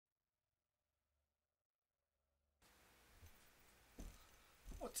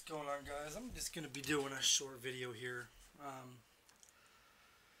What's going on, guys? I'm just going to be doing a short video here.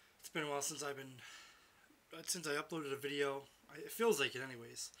 It's been a while since I uploaded a video. It feels like it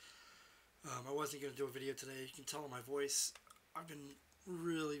anyways. I wasn't going to do a video today. You can tell in my voice. I've been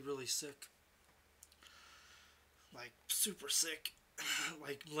really sick. Like, super sick.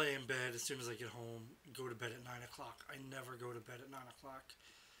 Like, lay in bed as soon as I get home. Go to bed at 9 o'clock. I never go to bed at 9 o'clock.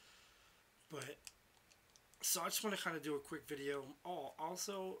 But so I just want to kind of do a quick video. Oh,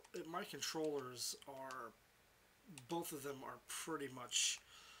 also, my controllers are, both of them are pretty much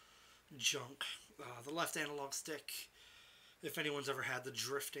junk. The left analog stick, if anyone's ever had the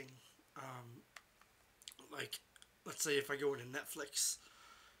drifting, like, let's say if I go into Netflix,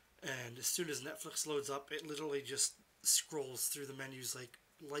 and as soon as Netflix loads up, it literally just scrolls through the menus like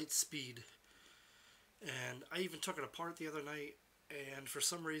light speed. And I even took it apart the other night, and for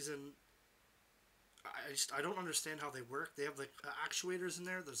some reason, I don't understand how they work. They have like actuators in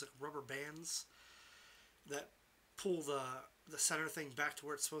there. There's like rubber bands that pull the center thing back to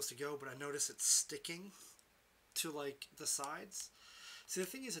where it's supposed to go, but I notice it's sticking to like the sides. See, the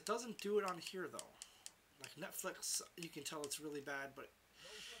thing is, it doesn't do it on here though. Like Netflix, you can tell it's really bad, but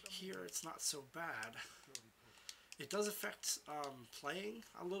here it's not so bad. It does affect playing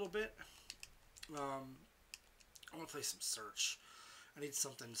a little bit. I want to play some Search. I need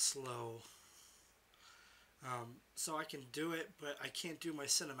something slow. So I can do it, but I can't do my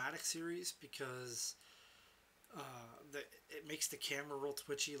cinematic series because it makes the camera real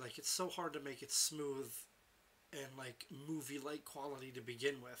twitchy. Like, it's so hard to make it smooth and like movie-like quality to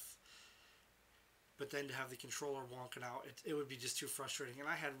begin with. But then to have the controller wonking out, it would be just too frustrating. And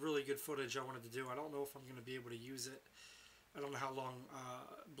I had really good footage I wanted to do. I don't know if I'm going to be able to use it. I don't know how long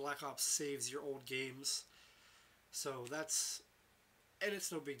Black Ops saves your old games. So that's... And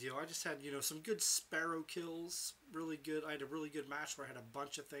it's no big deal. I just had, some good Sparrow kills. Really good. I had a really good match where I had a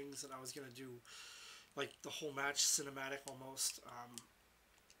bunch of things that I was going to do, like the whole match cinematic almost.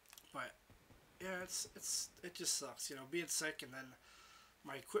 But yeah, it just sucks, being sick, and then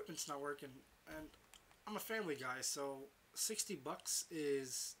my equipment's not working. And I'm a family guy, so $60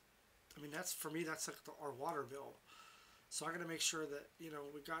 is, that's, for me, that's like our water bill. So I got to make sure that,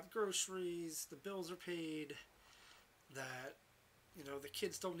 we got groceries, the bills are paid, that the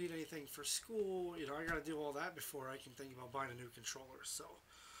kids don't need anything for school. I got to do all that before I can think about buying a new controller. So,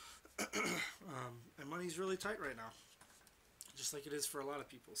 and money's really tight right now, just like it is for a lot of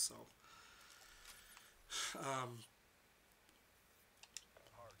people. So,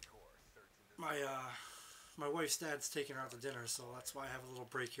 my wife's dad's taking her out to dinner, so that's why I have a little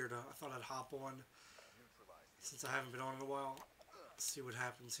break here. I thought I'd hop on since I haven't been on in a while. See what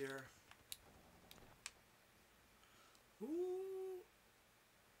happens here. Ooh.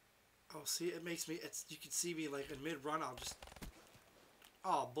 Oh, see, it makes me, you can see me, like, in mid-run, I'll just,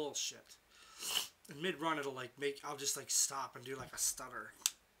 oh, bullshit. In mid-run, it'll, like, I'll just, like, stop and do, like, a stutter.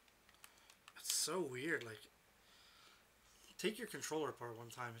 It's so weird, like, take your controller apart one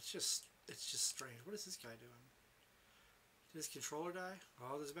time, it's just strange. What is this guy doing? Did his controller die?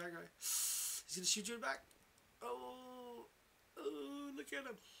 Oh, there's a bad guy. He's gonna shoot you in the back. Oh, look at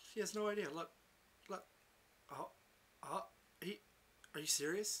him. He has no idea, look. Oh, are you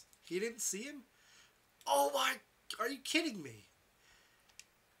serious? He didn't see him? Oh my, are you kidding me?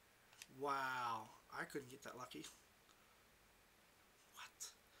 Wow, I couldn't get that lucky.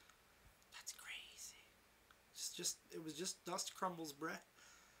 What? That's crazy. It was just dust crumbles, bruh.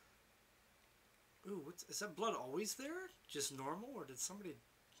 Ooh, is that blood always there? Just normal, or did somebody,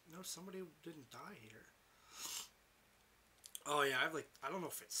 no, somebody didn't die here. Oh yeah, I don't know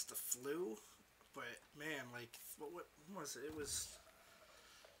if it's the flu, but man, like, what was it? It was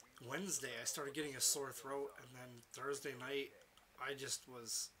Wednesday, I started getting a sore throat, and then Thursday night,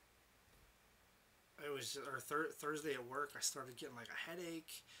 Thursday at work, I started getting like a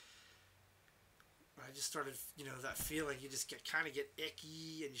headache. I just started, that feeling, you just kind of get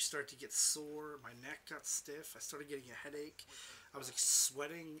icky, and you start to get sore. My neck got stiff. I started getting a headache. I was like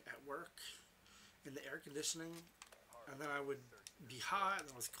sweating at work in the air conditioning, and then I would be hot, and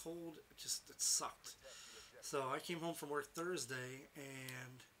I was cold. It sucked. So I came home from work Thursday,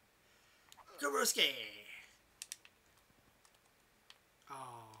 and Garuski!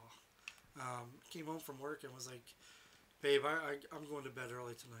 Oh. Came home from work and was like, babe, I'm going to bed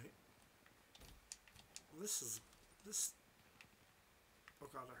early tonight. This. Oh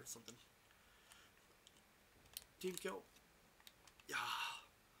god, I heard something. Team kill. Yeah.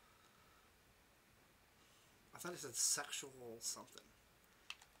 I thought it said sexual something.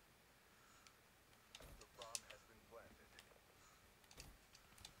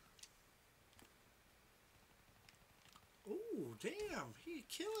 Ooh, damn, he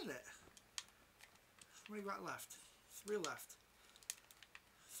killing it. What do you got left? 3 left.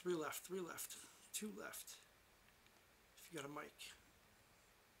 3 left, 3 left. 2 left. If you got a mic.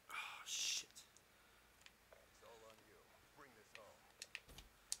 Oh, shit. It's all on you. Bring this home.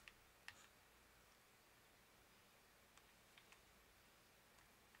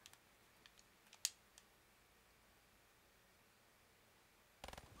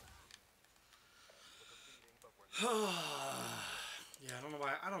 Yeah, I don't know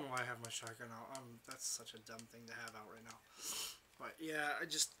why I have my shotgun out. That's such a dumb thing to have out right now. But yeah,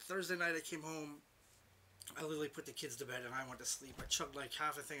 Thursday night I came home. I literally put the kids to bed and I went to sleep. I chugged like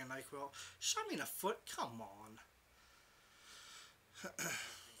half a thing of NyQuil. Shot me in the foot. Come on.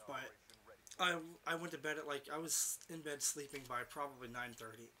 But I went to bed at I was in bed sleeping by probably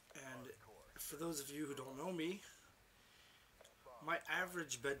 9:30. And for those of you who don't know me, my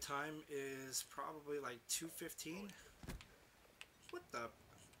average bedtime is probably like 2:15. What the?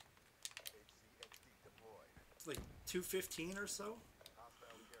 Like 2:15 or so.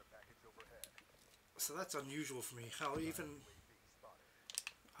 So that's unusual for me. Hell, even...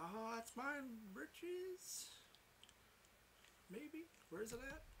 Oh, that's mine, britches. Maybe. Where is it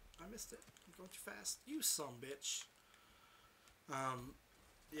at? I missed it. I'm going too fast. You some bitch.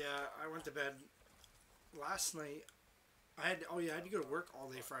 Yeah, I went to bed last night. I had to go to work all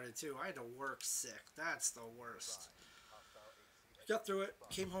day Friday too. I had to work sick. That's the worst. Got through it.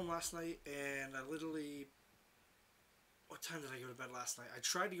 Came home last night and I literally... What time did I go to bed last night? I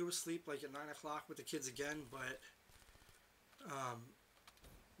tried to go to sleep like at 9 o'clock with the kids again, but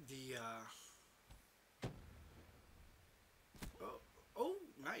oh,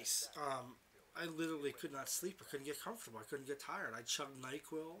 nice. I literally could not sleep. I couldn't get comfortable. I couldn't get tired. I chugged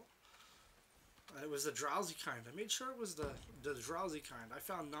NyQuil. It was the drowsy kind. I made sure it was the drowsy kind. I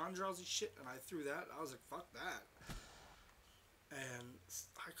found non-drowsy shit and I threw that. I was like, fuck that. And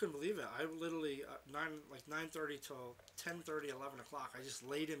I couldn't believe it. I literally, 9:30 till 10:30, 11 o'clock, I just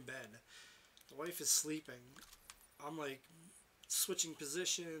laid in bed. The wife is sleeping. I'm like switching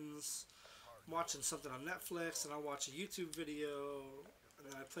positions, watching something on Netflix, and I watch a YouTube video, and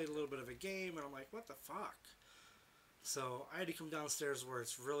then I played a little bit of a game, and I'm like, what the fuck? So I had to come downstairs where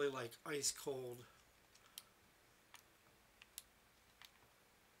it's really like ice cold.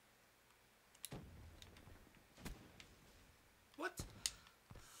 What?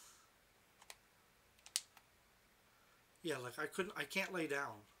 Yeah, like I can't lay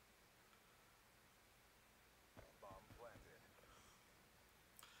down. Bomb planted.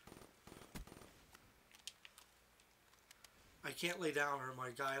 I can't lay down or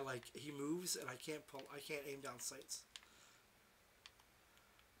my guy, like, he moves and I can't aim down sights.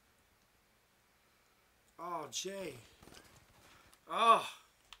 Oh, Jay. Oh.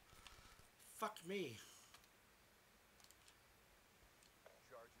 Fuck me.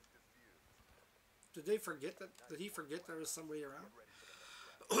 Did they forget that? Did he forget there was somebody around?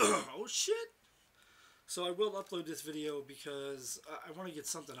 Oh shit! So I will upload this video because I want to get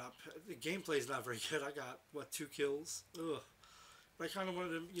something up. The gameplay's not very good. I got, what, 2 kills? Ugh. But I kind of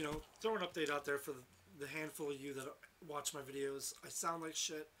wanted to, you know, throw an update out there for the handful of you that watch my videos. I sound like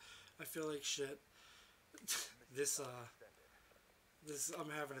shit. I feel like shit. I'm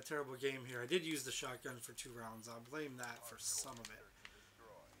having a terrible game here. I did use the shotgun for 2 rounds. I'll blame that for some of it.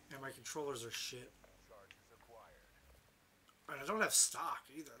 And my controllers are shit. And I don't have stock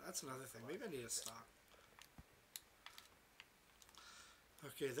either. That's another thing. Maybe I need a stock.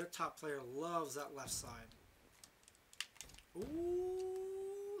 Okay, their top player loves that left side.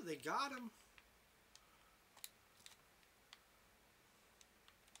 Ooh, they got him.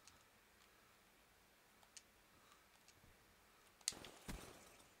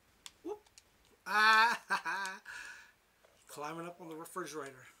 Whoop. Ah, climbing up on the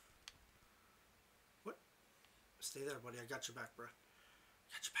refrigerator. What? Stay there, buddy. I got your back, bro.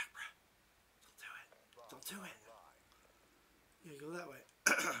 Got your back, bro. Don't do it. Don't do it. Yeah, go that way.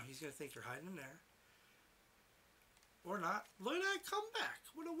 He's going to think you're hiding in there. Or not. Look at that comeback.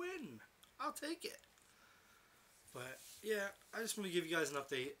 What a win. I'll take it. But, yeah, I just want to give you guys an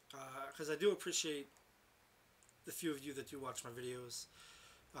update. Because I do appreciate the few of you that do watch my videos.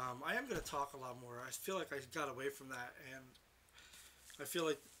 I am going to talk a lot more. I feel like I got away from that. And I feel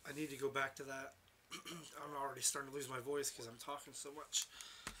like I need to go back to that. I'm already starting to lose my voice because I'm talking so much.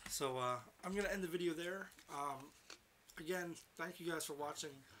 So, I'm going to end the video there. Again, thank you guys for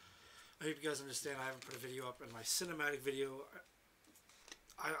watching. I hope you guys understand I haven't put a video up. And my cinematic video,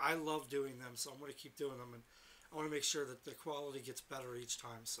 I love doing them, so I'm going to keep doing them. And I want to make sure that the quality gets better each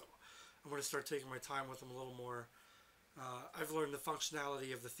time. So I'm going to start taking my time with them a little more. I've learned the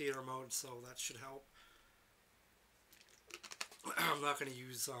functionality of the theater mode, so that should help. I'm not going to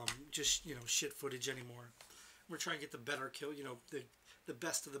use just, you know, shit footage anymore. We're trying to get the better kill, you know, the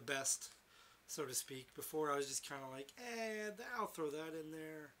best of the best, so to speak. Before I was just kind of like, I'll throw that in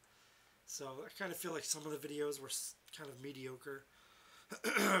there. So I kind of feel like some of the videos were kind of mediocre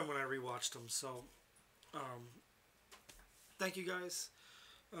when I rewatched them. So thank you guys.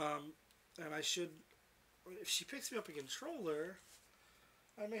 And I should, if she picks me up a controller,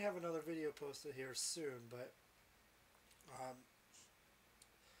 I may have another video posted here soon. But um,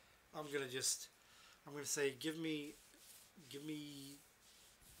 I'm gonna say, give me, you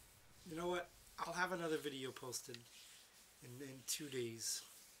know what? I'll have another video posted in 2 days.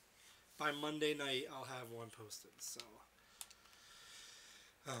 By Monday night, I'll have one posted. So,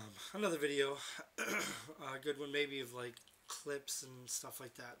 another video, a good one, maybe of like clips and stuff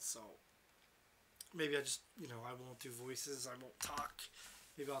like that. So, maybe I just, you know, I won't do voices. I won't talk.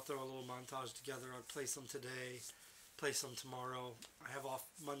 Maybe I'll throw a little montage together. I'll play some today, play some tomorrow. I have off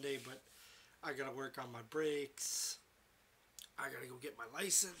Monday, but I gotta work on my brakes. I gotta go get my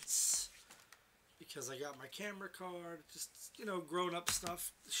license because I got my camera card. Just, you know, grown up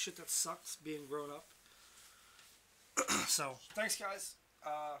stuff. Shit that sucks being grown up. So, thanks guys.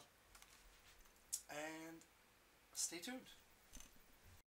 And stay tuned.